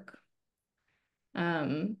this work.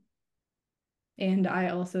 And I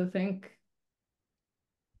also think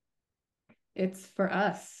it's for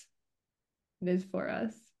us. It is for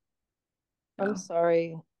us. I'm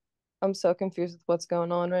sorry. I'm so confused with what's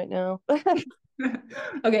going on right now.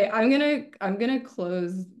 Okay, I'm gonna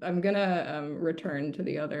close. I'm gonna return to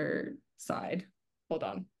the other side. Hold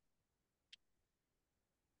on.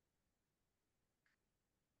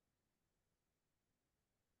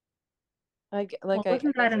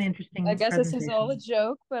 Wasn't that an interesting? I guess this is all a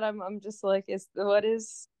joke, but I'm just like, I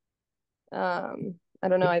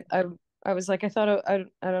don't know. I was like, I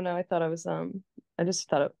don't know. I thought I was I just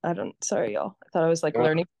thought sorry y'all. I thought I was like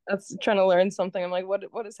learning. That's trying to learn something. I'm like,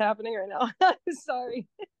 what is happening right now? I'm sorry.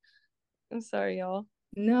 I'm sorry, y'all.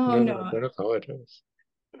 No. Don't apologize.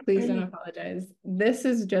 Please don't apologize. This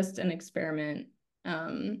is just an experiment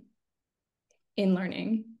in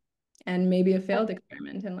learning, and maybe a failed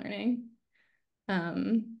experiment in learning.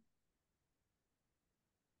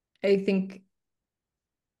 I think,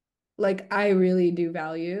 like, I really do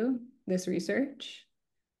value this research.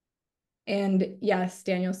 And yes,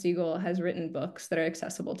 Daniel Siegel has written books that are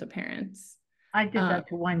accessible to parents. I did that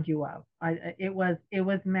to wind you up. It was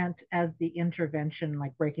meant as the intervention,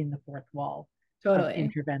 like breaking the fourth wall. Totally.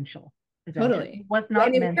 Interventional. Totally. It was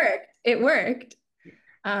not meant. It worked.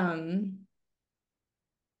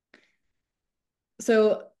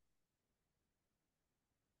 So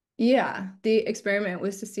yeah, the experiment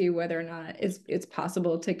was to see whether or not it's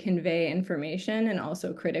possible to convey information and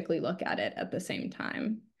also critically look at it at the same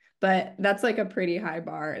time. But that's like a pretty high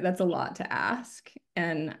bar. That's a lot to ask.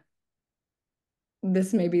 And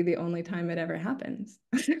this may be the only time it ever happens.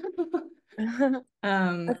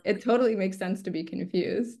 It totally makes sense to be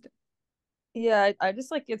confused. Yeah, I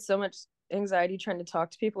just like get so much anxiety trying to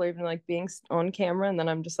talk to people, or even like being on camera, and then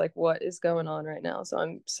I'm just like, what is going on right now? So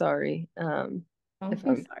I'm sorry. If I'm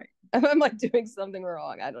sorry. If I'm like doing something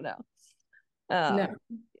wrong, I don't know. No.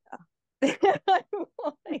 Yeah.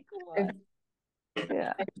 Like,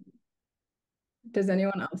 yeah. Does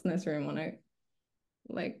anyone else in this room want to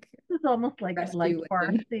like? This is almost like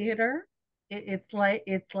farce theater. It's like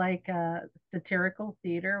a satirical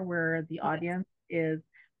theater where the audience is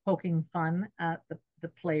poking fun at the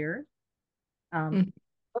players,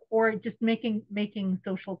 or just making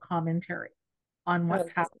social commentary on what's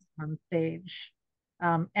happening on stage.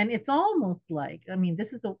 And it's almost like, I mean,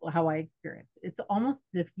 this is how I experience it. It's almost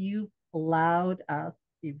as if you've allowed us,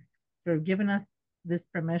 you've sort of given us this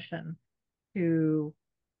permission to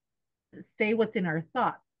say what's in our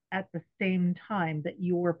thoughts at the same time that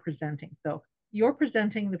you're presenting. So you're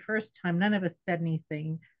presenting the first time, none of us said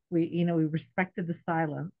anything. We respected the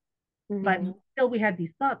silence, but still we had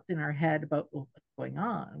these thoughts in our head about, well, what's going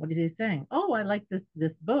on? What is he saying? Oh, I like this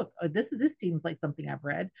book. Oh, this seems like something I've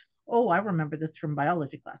read. Oh, I remember this from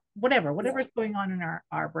biology class. Whatever is going on in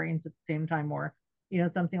our brains at the same time, or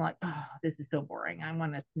something like, oh, this is so boring. I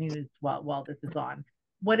want to snooze while this is on.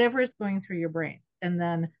 Whatever is going through your brain, and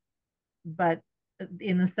then, but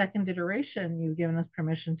in the second iteration, you've given us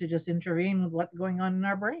permission to just intervene with what's going on in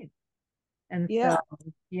our brains. And so,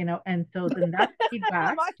 and so then that's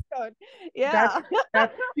feedback. Oh my God. Yeah.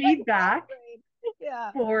 That's feedback.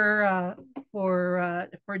 Yeah. For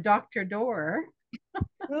Dr. Dorr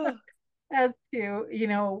as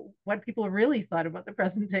to, what people really thought about the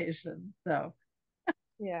presentation. So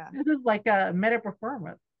yeah, this is like a meta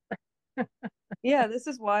performance. Yeah, this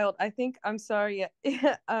is wild. I think, I'm sorry,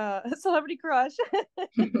 celebrity crush.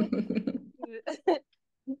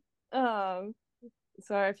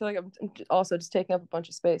 Sorry, I feel like I'm also just taking up a bunch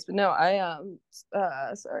of space, but no,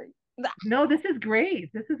 sorry. No, this is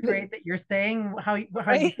great. This is great that you're saying how you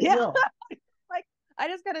feel. Like, I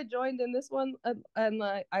just kind of joined in this one, and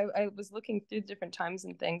like I was looking through different times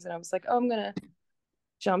and things, and I was like, oh, I'm gonna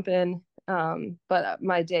jump in. But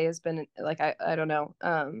my day has been like, I don't know.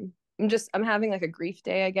 I'm having like a grief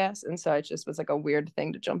day, I guess, and so it just was like a weird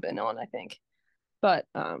thing to jump in on, I think. But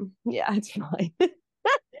yeah, it's fine.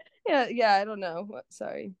 yeah, I don't know.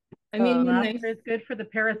 Sorry. I mean, laughter is good for the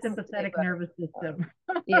parasympathetic nervous system.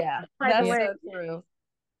 Yeah, that's so true.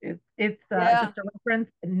 It's just a reference,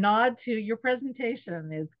 a nod to your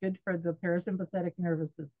presentation is good for the parasympathetic nervous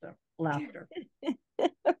system. Laughter.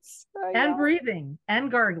 And breathing and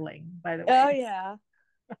gargling, by the way. Oh yeah.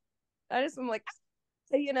 I'm like,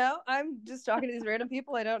 I'm just talking to these random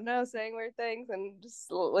people I don't know, saying weird things, and just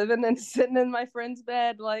living and sitting in my friend's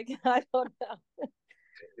bed. Like, I don't know.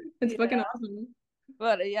 It's fucking awesome.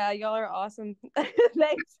 But yeah, y'all are awesome.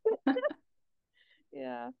 Thanks.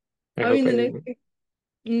 Yeah. I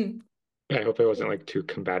hope I wasn't like too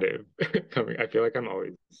combative. I feel like I'm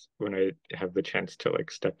always, when I have the chance to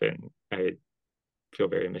like step in, I feel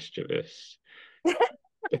very mischievous.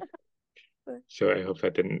 So I hope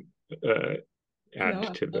that didn't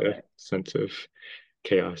add to the sense of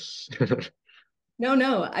chaos.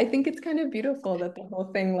 No, I think it's kind of beautiful that the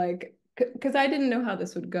whole thing, like, because I didn't know how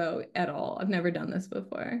this would go at all. I've never done this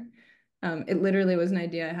before. It literally was an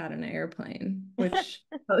idea I had on an airplane, which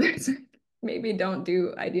maybe don't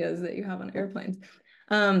do ideas that you have on airplanes.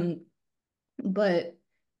 But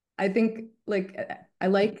I think, like, I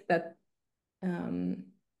like that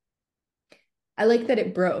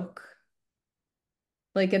it broke.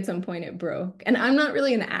 Like, at some point it broke. And I'm not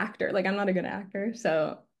really an actor. Like, I'm not a good actor,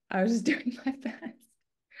 so I was just doing my best.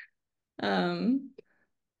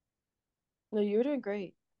 No, you were doing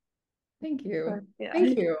great. Thank you. Yeah.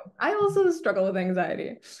 Thank you. I also struggle with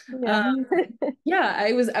anxiety. Yeah. Yeah,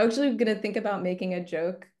 I was actually gonna think about making a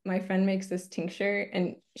joke. My friend makes this tincture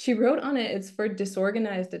and she wrote on it, it's for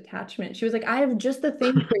disorganized attachment. She was like, I have just the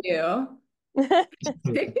thing for you.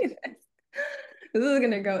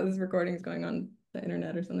 This recording is going on the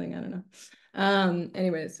internet or something. I don't know.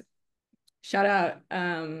 Anyways, shout out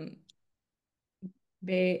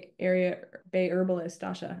Bay herbalist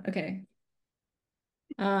Dasha. Okay.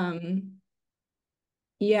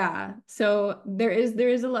 Yeah, so there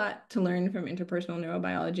is a lot to learn from interpersonal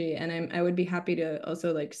neurobiology, and I would be happy to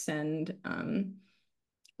also like send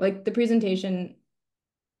like the presentation.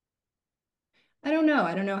 I don't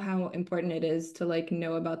know how important it is to like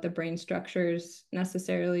know about the brain structures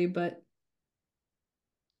necessarily, but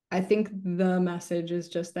I think the message is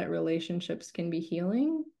just that relationships can be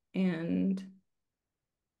healing, and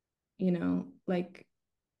like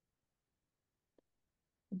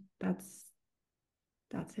that's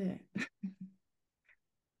it.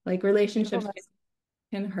 Like relationships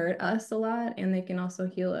can hurt us a lot and they can also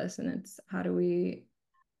heal us, and it's how do we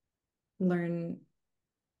learn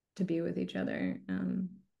to be with each other,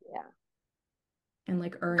 Yeah. and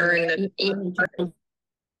like earn each other,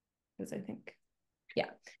 because I think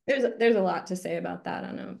there's a lot to say about that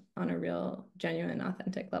on a real genuine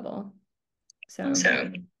authentic level. So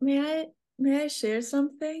may I share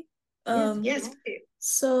something? Yes.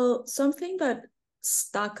 So something that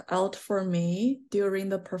stuck out for me during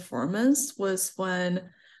the performance was when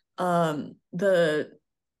the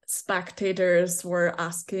spectators were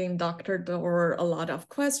asking Dr. Dorr a lot of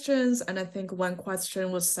questions, and I think one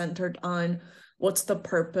question was centered on what's the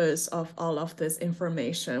purpose of all of this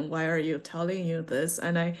information? Why are you telling you this?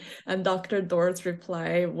 And Dr. Dorr's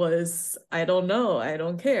reply was, I don't know, I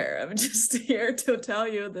don't care. I'm just here to tell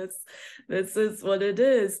you this is what it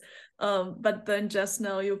is. But then just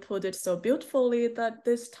now you put it so beautifully that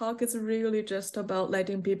this talk is really just about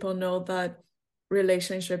letting people know that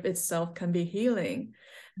relationship itself can be healing.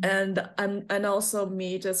 And also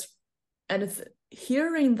me just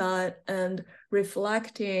hearing that and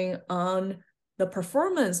reflecting on the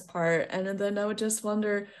performance part, and then I would just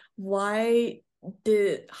wonder how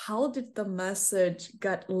did the message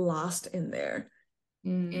get lost in there?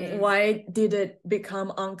 Why did it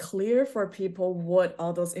become unclear for people what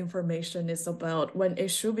all those information is about when it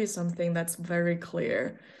should be something that's very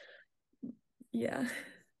clear? Yeah.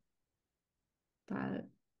 That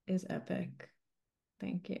is epic.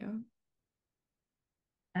 Thank you.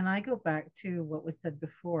 And I go back to what was said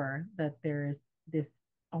before, that there's this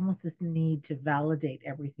almost this need to validate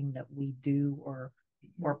everything that we do or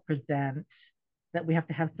present, that we have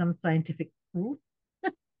to have some scientific proof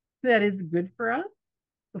that is good for us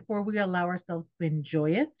before we allow ourselves to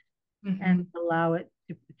enjoy it and allow it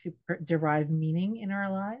to derive meaning in our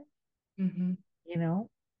lives.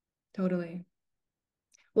 Totally.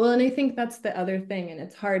 Well, and I think that's the other thing, and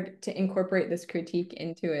it's hard to incorporate this critique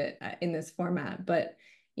into it in this format, but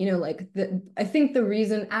like I think the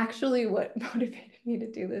reason, actually what motivated me to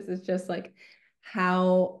do this, is just like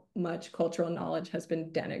how much cultural knowledge has been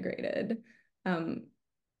denigrated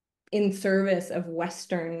in service of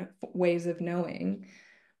Western ways of knowing.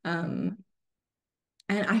 And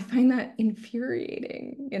I find that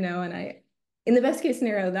infuriating, and in the best case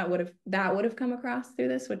scenario, that would have come across through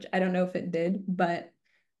this, which I don't know if it did, but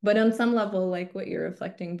on some level, like what you're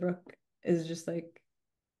reflecting, Brooke, is just like,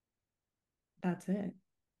 that's it.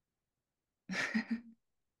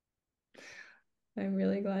 I'm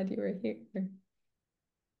really glad you were here.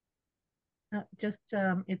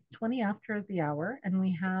 It's 20 after the hour, and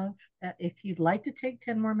we have, if you'd like to take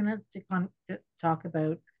 10 more minutes to talk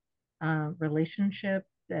about relationships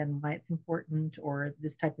and why it's important, or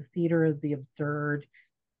this type of theater of the absurd,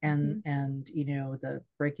 and the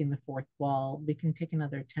breaking the fourth wall, we can take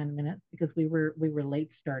another 10 minutes because we were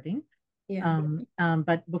late starting. Yeah.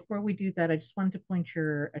 But before we do that, I just wanted to point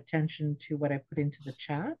your attention to what I put into the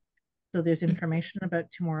chat. So there's information about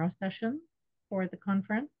tomorrow's session for the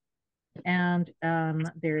conference. And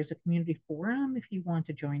there's a community forum if you want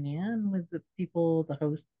to join in with the people, the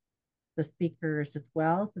hosts, the speakers as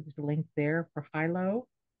well. So there's a link there for Hilo.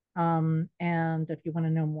 And if you want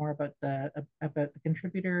to know more about the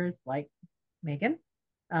contributors like Megan,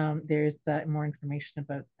 there's more information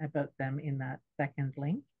about them in that second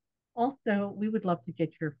link. Also, we would love to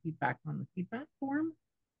get your feedback on the feedback form.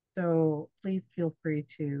 So please feel free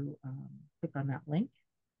to click on that link,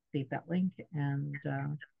 save that link, and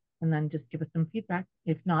then just give us some feedback.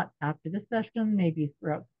 If not after this session, maybe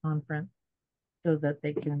throughout the conference, so that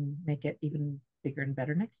they can make it even bigger and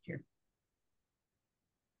better next year.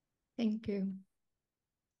 Thank you.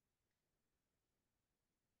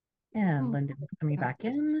 And Lyndon is coming back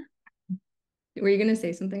in. Were you going to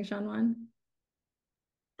say something, Sean?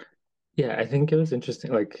 Yeah, I think it was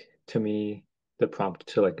interesting, like to me, the prompt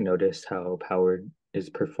to like notice how power is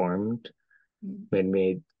performed made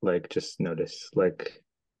me like just notice like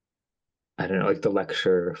I don't know, like the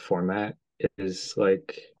lecture format is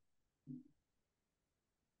like,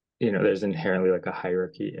 there's inherently like a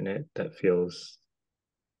hierarchy in it that feels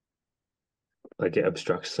like it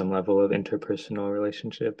obstructs some level of interpersonal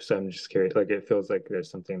relationships. So I'm just curious, like it feels like there's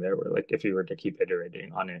something there where like if you were to keep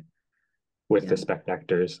iterating on it with the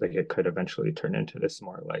spec-actors, like it could eventually turn into this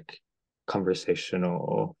more like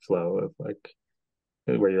conversational flow of like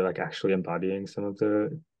where you're like actually embodying some of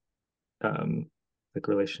the like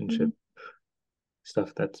relationship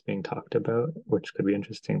stuff that's being talked about, which could be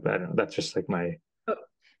interesting. But I don't know, that's just like my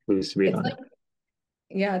loose read on it.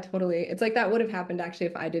 Yeah, totally. It's like that would have happened actually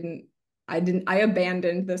if I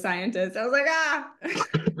abandoned the scientist. I was like, I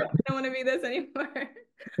don't want to be this anymore.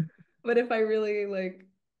 But if I really like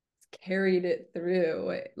carried it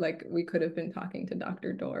through, like we could have been talking to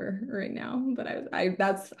Dr. Dorr right now. But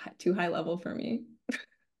that's too high level for me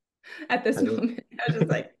at this moment. I was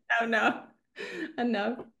just like, oh no,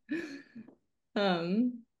 enough.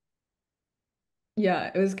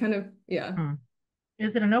 Yeah, it was kind of, yeah.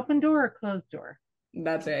 Is it an open door or a closed door?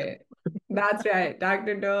 That's right. That's right,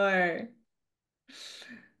 Dr. Dorr.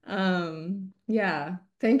 Yeah.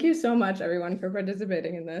 Thank you so much, everyone, for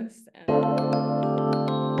participating in this.